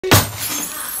Mayor,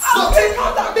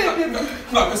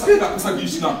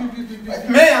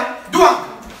 do it.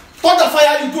 Put the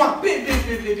fire, you do it.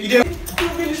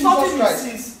 You've been insulting me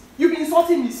since. You've been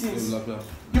insulting me since.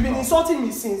 You've been insulting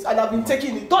me since, and I've been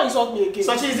taking it. Don't insult me again.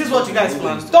 Sochi, is this what you guys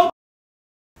planned? Don't.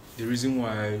 The reason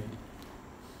why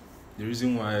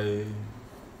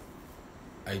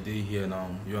I did here now,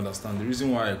 you understand? The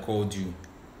reason why I called you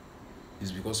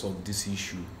is because of this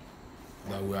issue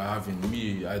that we are having.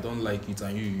 Me, I don't like it,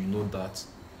 and you know that.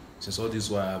 Since all this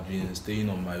while I've been staying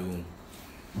on my own.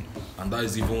 And that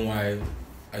is even why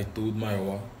I told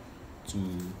Maiwa to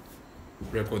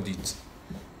record it.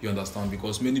 You understand?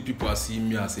 Because many people are seeing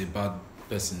me as a bad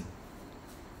person.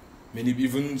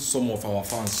 Even some of our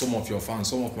fans, some of your fans,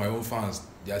 some of my own fans,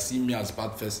 they are seeing me as a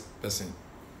bad person.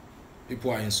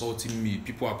 People are insulting me.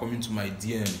 People are coming to my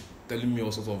DM, telling me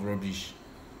all sorts of rubbish,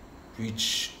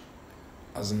 which,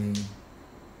 as in,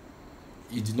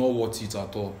 it did not worth it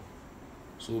at all.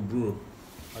 So, bro,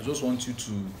 I just want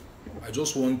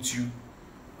you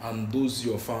and those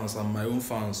your fans and my own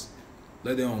fans,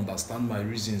 let them understand my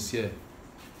reasons here.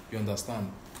 You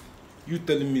understand? You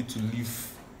telling me to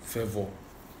leave Favor,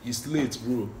 it's late,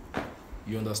 bro.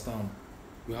 You understand?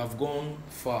 We have gone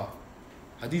far.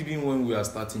 Had it been when we are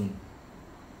starting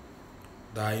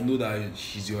that I know that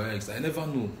she's your ex, I never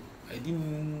know. I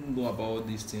didn't know about all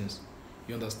these things.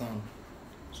 You understand?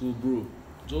 So, bro,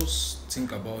 just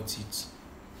think about it.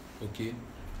 Okay?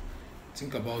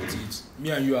 Think about it. Me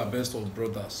and you are best of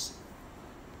brothers.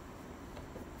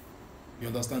 You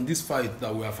understand? This fight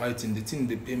that we are fighting, the thing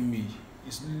they pain me,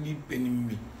 is really paining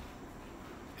me.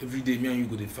 Every day, me and you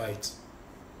go to fight.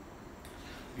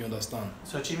 You understand?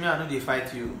 So, Chimi, I know they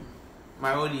fight you.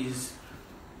 My own is,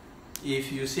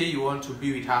 if you say you want to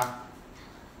be with her,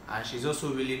 and she's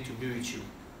also willing to be with you,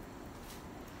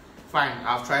 fine,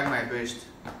 I've tried my best.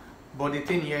 But the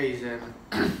thing here is,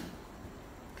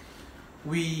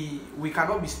 we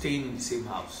cannot be staying in the same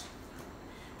house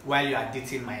while you are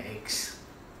dating my ex.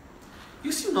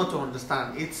 You seem not to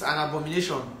understand. It's an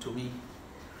abomination to me,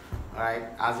 right?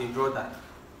 As a brother,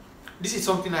 this is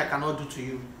something I cannot do to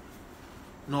you,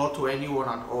 nor to anyone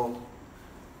at all.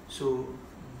 So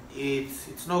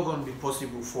it's not going to be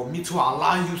possible for me to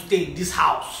allow you to stay in this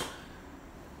house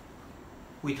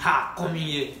with her coming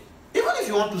here. Even if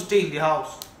you want to stay in the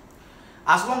house,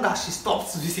 as long as she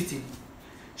stops visiting,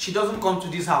 she doesn't come to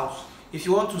this house. If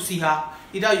you want to see her,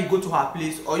 either you go to her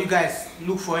place or you guys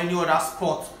look for any other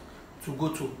spot to go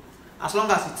to. As long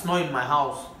as it's not in my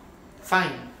house,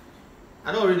 fine.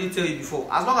 I don't already tell you before.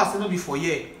 As long as it's not before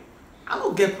here, I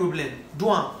don't get problem. Do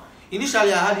one.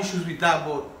 Initially, I had issues with that,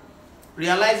 but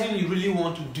realizing you really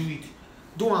want to do it,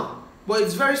 do one. But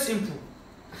it's very simple.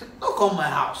 Don't come my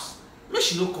house. Make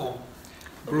she no come.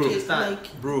 Bro, Okay,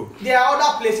 bro. There are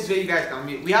other places where you guys can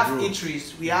meet. We have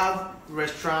eateries, we have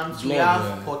restaurants, we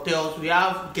have hotels, we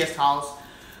have guest house,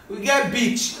 we get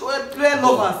beach. Where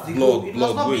lovers they go. It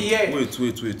must not be here.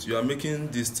 Wait. You are making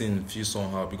this thing feel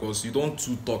somehow because you don't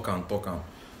too talk and.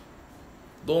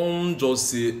 Don't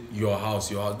just say your house.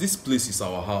 This place is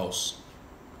our house.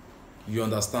 You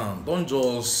understand? Don't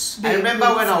just. I remember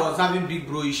when I was having Big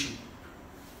Bro issue.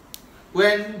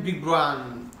 When Big Bro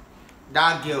and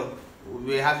that girl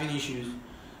were having issues.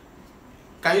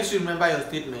 Can you still remember your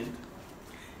statement?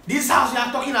 This house you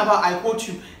are talking about, I quote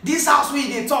you. This house where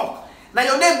they talk. Now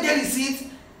your name there receipt.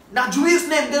 Now Julius'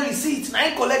 name there receipt. Now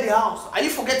you collect the house. Are you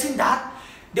forgetting that?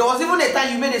 There was even a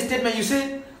time you made a statement. You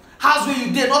said, house where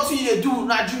you did, nothing you do.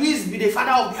 Now Julius be the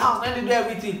father of the house. Now they do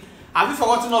everything. Have you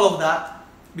forgotten all of that?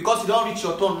 Because you don't reach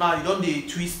your turn now. You don't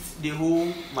twist the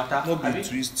whole matter. Not be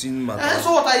twisting matter.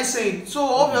 So what are you saying? So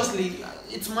obviously,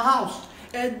 it's my house.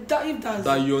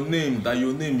 That your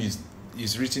name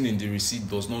is written in the receipt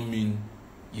does not mean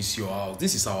it's your house.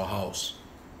 This is our house.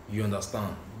 You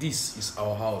understand? This is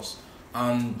our house.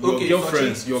 And your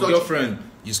girlfriend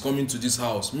is coming to this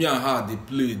house. Me and her, they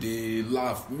play, they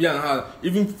laugh. Me and her,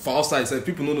 even for outside,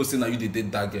 people don't know say that you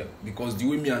date that girl because the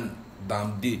way me and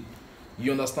them date.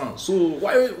 You understand? So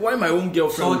why my own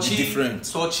girlfriend would be different?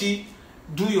 Sochi,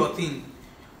 do your thing.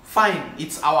 Fine,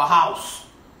 it's our house.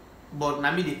 But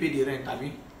Nami they pay the rent, have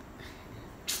you?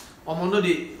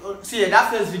 See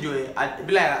that first video,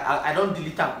 I don't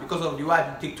delete them because of the way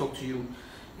I take talk to you.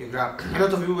 A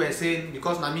lot of people were saying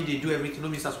because Nami they do everything, no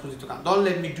Mr. supposed to come. Don't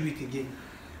let me do it again.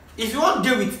 If you want to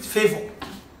deal with Favor,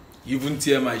 you won't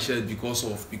tear my shirt because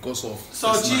of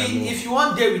Sochi, if you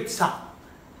want to deal with Sam,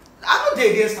 I don't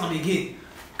dare against Sam again.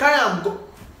 Carry on, go.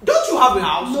 Don't you have a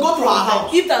house? No go to problem. our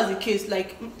house. If that's the case,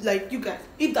 like you guys,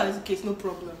 if that is the case, no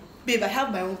problem. Babe, I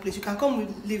have my own place. You can come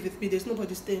live with me. There's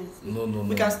nobody staying with me. No.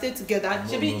 We can stay together.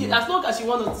 No. As long as you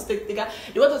want us to stay together,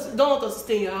 don't want us to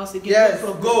stay in your house again. Yes,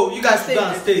 no go. You guys go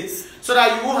and stay. So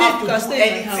that you won't have to do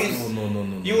anything.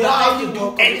 No. You won't have to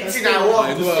do anything I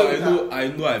want. I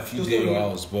know I feel in your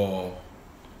house, but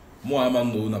more I'm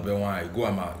no na be why go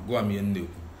am in.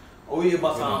 Oh yeah,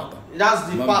 but that's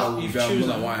the path we've chosen.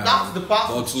 That's the path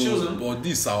we've chosen. But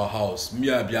this is our house. Me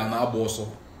I be an aboso.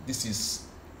 This is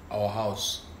our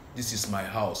house. This is my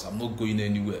house. I'm not going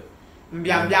anywhere. So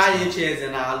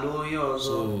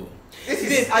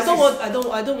Babe, I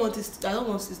don't want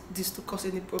this to cause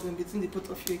any problem between the both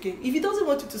of you again. If he doesn't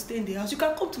want you to stay in the house, you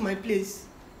can come to my place.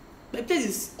 My place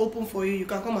is open for you. You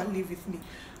can come and live with me.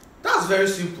 That's very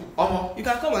simple. You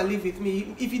can come and live with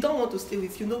me. If you don't want to stay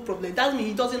with you, no problem. That means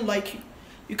he doesn't like you.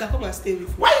 You can come and stay with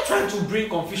me. Why are you trying to bring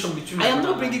confusion between me? I am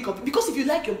not bringing confusion. Because if you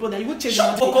like your brother, you won't chase him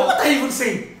out of the house. What are you even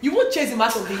saying? You won't chase him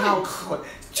out of the house.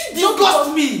 You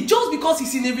got me. Just because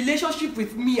he's in a relationship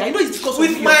with me. I know it's because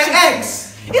with of my ex.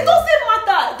 It doesn't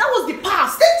matter. That was the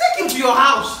past. Then take him to your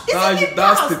house.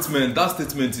 That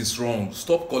statement is wrong.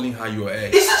 Stop calling her your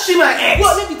ex. Isn't she my ex?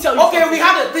 Well, let me tell you. Okay, we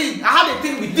had a thing. I had a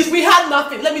thing with this. We had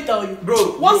nothing. Let me tell you,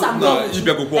 bro. Once I'm done with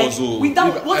you, once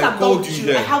I'm done with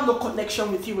you, I have no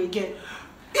connection with you again.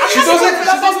 She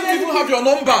doesn't even have your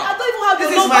number. I don't even have your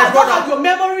This number. is my brother. I don't have your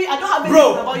memory. I don't have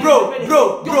anything about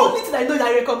you. The only thing I know that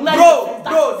I recognize.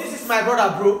 Bro, this is my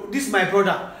brother, bro. This is my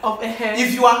brother.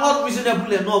 If you are not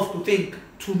reasonable enough to think,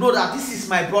 to know that this is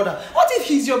my brother. What if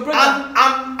he's your brother?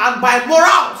 And by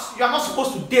morals, you are not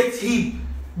supposed to date him.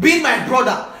 Being my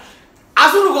brother.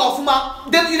 As soon as you go,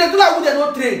 then you do like who they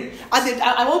not train.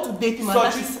 I want to date him, and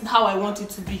that is how I want it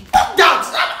to be.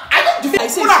 I don't do I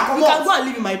say, you can go and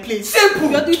live in my place. Simple.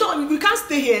 We can't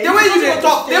stay here. The way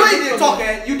you talk,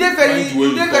 you did very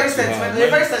sentimental. You're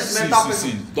very sentimental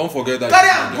person. Don't forget that. Carry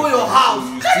and go your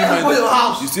house. Carry and go your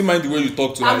house. You still mind the way you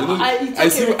talk to her.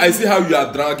 I see how you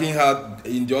are dragging her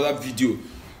in the other video.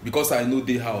 Because I know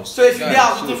the house. So if you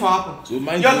house, nothing for happen. So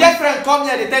mind your girlfriend come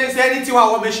here, they tell you say anything I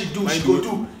want me she do, she go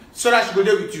do. So that she go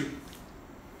there with you.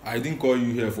 I didn't call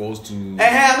you here for us to.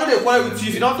 I know they quarrel with you.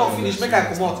 If you don't talk finish, make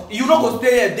I come out. You don't go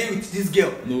stay here day with this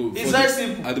girl. No, it's very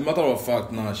simple. As a matter of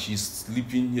fact, now she's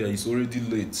sleeping here. It's already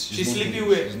late. She's sleeping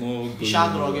where? She's not. She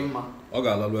can't drug him, man.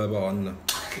 Oga lalo eba wanna.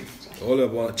 All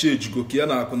about change go kia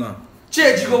na akuna.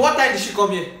 Change go. What time did she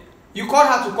come here? You called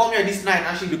her to come here this night,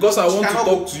 and she. Because I want to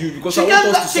talk to you. Because I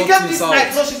want us to sort this out.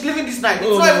 Night, so she's leaving this night. It's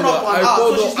not even up to an hour,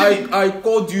 so she's leaving. I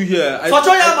called you here.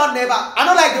 So your man never. I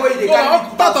don't like the way they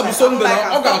can't. That be something that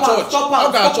I got church.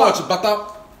 I got church, but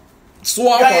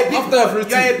swap after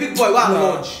everything. You're a big boy. Go and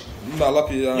lodge.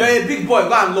 You're a big boy.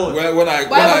 Go and lodge. When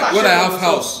I have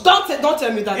house. Don't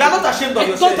tell me that. You are not ashamed of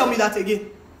yourself. Don't tell me that again.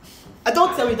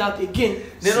 Don't tell me that again.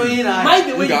 They know you know. Mind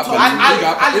the way you talk. Mind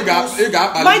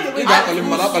the way you talk.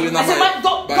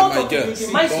 Don't talk to me.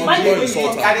 Mind the way you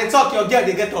talk. And they talk, your girl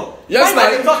they get up. Yes,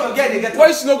 they talk, your girl they get up.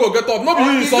 Why she not go get up? Not be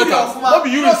you insult her. Not be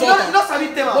you insult her. You don't sabi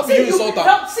them. Not be you insult her.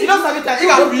 You don't sabi them. You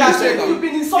got to be ashamed. You've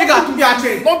been insulting. You got to be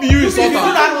ashamed. Not be you insult her.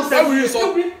 Why will you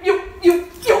insult?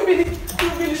 You've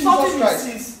been insulting me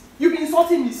since. You've been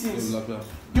insulting me since.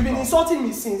 You've been insulting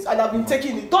me since, and I've been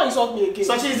taking it. Don't insult me again.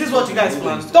 So is this what you guys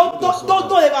plan? Don't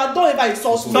ever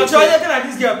insult me. So you're looking at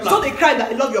this girl plan. Don't they cry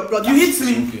that I love your brother. You hit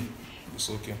me. It's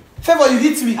okay. Favor, you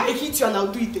hit me. I hit you and I'll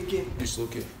do it again. It's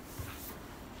okay.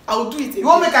 I'll do it again. You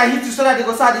won't make I hit you so that they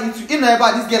go start hit you. If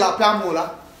never this girl I plan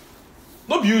mola.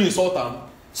 Not be you insult her.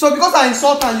 So because I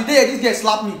insult her, you dare this girl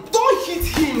slap me. Don't hit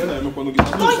him.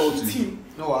 Don't hit him.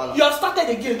 No, you have started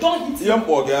again. Don't hit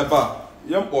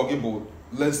him.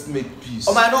 Let's make peace.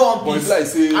 I don't want peace. But if I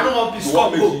say, I don't want peace.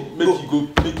 Come, make you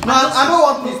go. No, I don't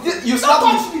want peace. You slap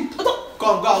me.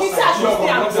 Come, go outside.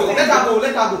 Let her go.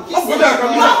 Let her go. You're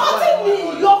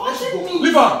hurting me.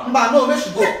 Leave her. No, where she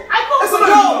go?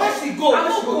 Where she go?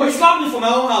 You slap me from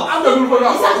my own house. I'm going to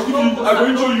show you. I'm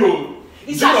going to show you.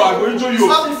 You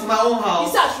slap me from my own house.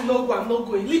 He said I should not go. I'm not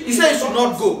going. He said you should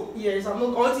not go. Yes, I'm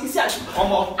not going. He said I should.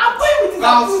 Come on. I'm going with his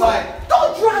outside.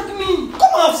 Don't drag me.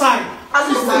 Come outside. I'm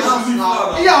not going.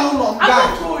 I'm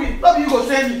not going. Let me go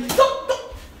send me. Don't.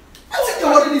 I think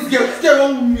you're holding this girl. This girl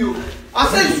wrong with me. I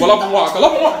said you should.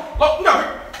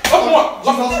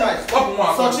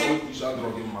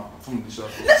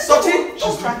 Sochin,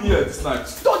 she's sleeping here this night.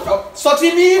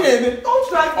 Sochin, don't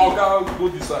try. Okay, go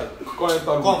this side.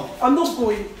 Come. I'm not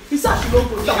going. He said I should not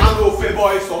go. I'm no fair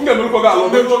boy. I'm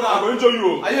going to show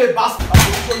you. Are you a bastard? I'm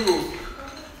going to show you.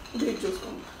 Okay, just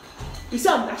come. You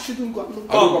said I shouldn't go. I'm not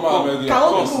going.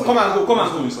 Come and go.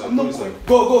 I'm not going.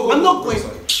 Go. I'm not going.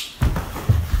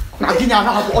 Now give me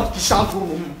another what the shout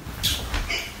room.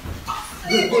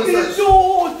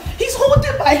 He He's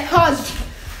holding my hand.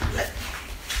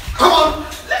 Come on.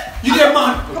 You get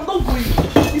mad. I'm not going.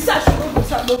 He said I should not go.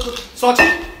 Sir, no go. Sochi.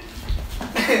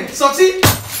 Sochi.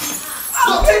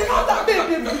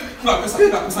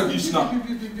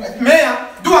 Mayor,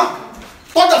 do it.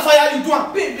 What the fire you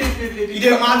do? You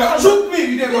dey mad. Shoot me.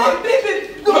 You dey mad. Do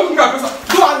it.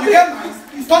 You get mad.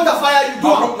 Thunder fire you do.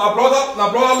 Na brother.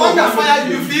 Thunder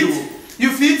fire you fit.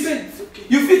 You fit.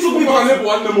 You fit shoot me.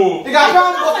 One more. You can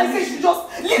I said you should just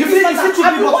leave You this fit matter. shoot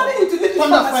I've me. been warning you to leave this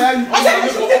Thunder matter. fire you. I said you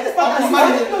should leave this matter. I'm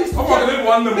I didn't know it's I'm going to leave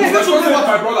one more. Babe, Let's shoot me.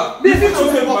 my brother. Babe, Let's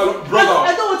shoot me. my I brother.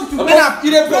 don't want you to Menap,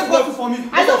 you dey break bottle for me.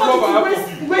 I don't want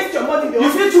you to waste your money. You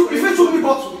fit shoot me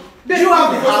bottle. You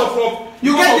have the heart.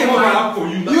 You get the mind.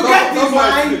 You get the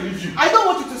mind. I don't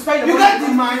want you to spend You your get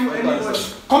money. the mind.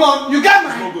 Come on, you get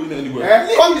Not mine. going anywhere.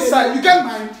 Come this side. You get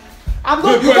mine. I'm Babe,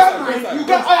 not You go get inside, mine. go You inside.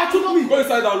 get. Oh, yeah, shoot me. Go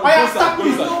inside. Oh, yeah, stop Go me.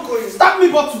 inside. Stop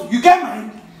me bottle. You get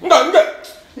mine.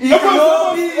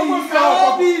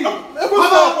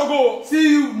 See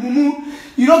you, mumu.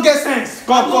 You don't get sense.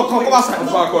 Come outside.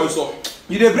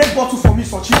 You dey break bottle for me,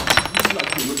 Sochi.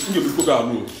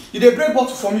 You dey break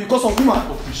bottle for me because of woman.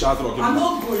 I'm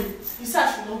not going. He said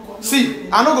I should not go. See,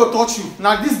 I no go touch you.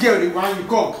 Now this girl dey whine you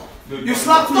come. You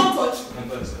slap me. Don't touch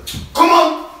me. Come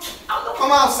on.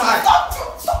 Come outside.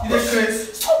 You dey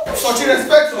craze. Sochi,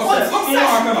 respect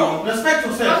yourself. Respect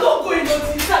I'm yourself. not going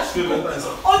until he said I should go.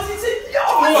 Until he said,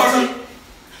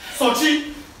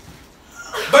 Sochi.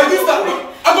 By this time,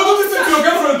 I'm going to listen to your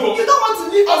girlfriend though. you don't want to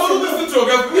leave I'm us going to alone. listen to your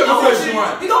girlfriend. You have a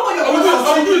friend, You don't want your I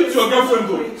will do it to your girlfriend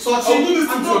though. Sochi. I will do this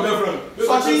to your girlfriend.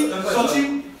 Sochi.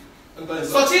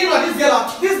 Sochi, you know this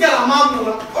girl a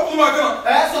mamula. Open my car.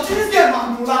 Sochi, this girl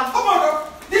mamula. Open my car.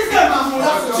 This girl mamula,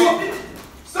 Sochi.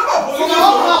 Step up. For my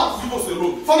own house. Give us a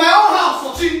rope. For my own house,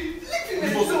 Sochi.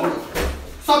 Give us a rope.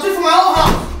 Sochi, for my own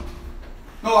house.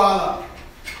 No wahala.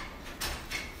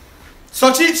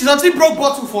 Sochi broke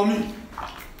bottle for me.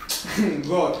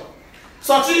 God.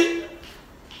 Sochi,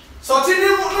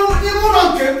 you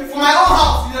run game for my own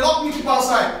house. You dey lock me keep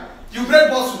outside. You break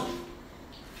bottle.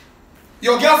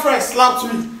 Your girlfriend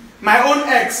slapped me. My own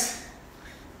ex.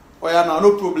 Oh yeah, now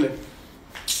no problem.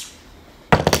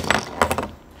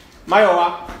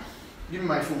 Mayowa, give me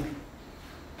my phone.